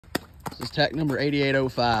This is tack number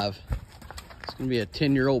 8805. It's gonna be a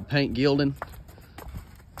 10-year-old paint gelding.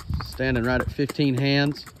 Standing right at 15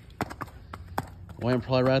 hands. Weighing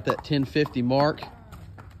probably right at that 1050 mark.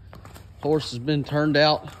 Horse has been turned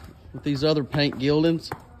out with these other paint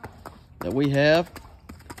geldings that we have.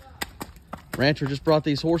 Rancher just brought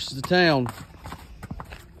these horses to town.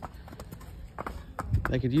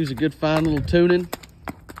 They could use a good fine little tuning.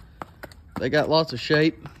 They got lots of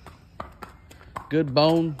shape, good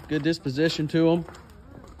bone, good disposition to them.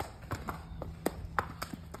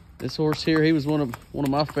 This horse here, he was one of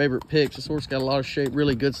my favorite picks. This horse got a lot of shape,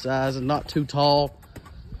 really good size, and not too tall.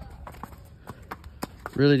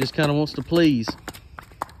 Really just kind of wants to please.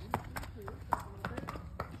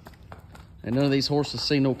 And none of these horses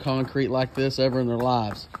see no concrete like this ever in their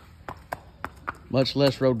lives, much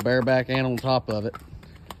less rode bareback and on top of it.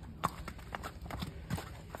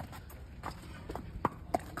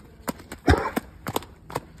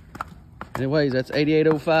 Anyways, that's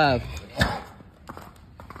 8805.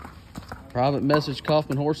 Private message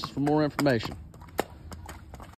Kaufman Horses for more information.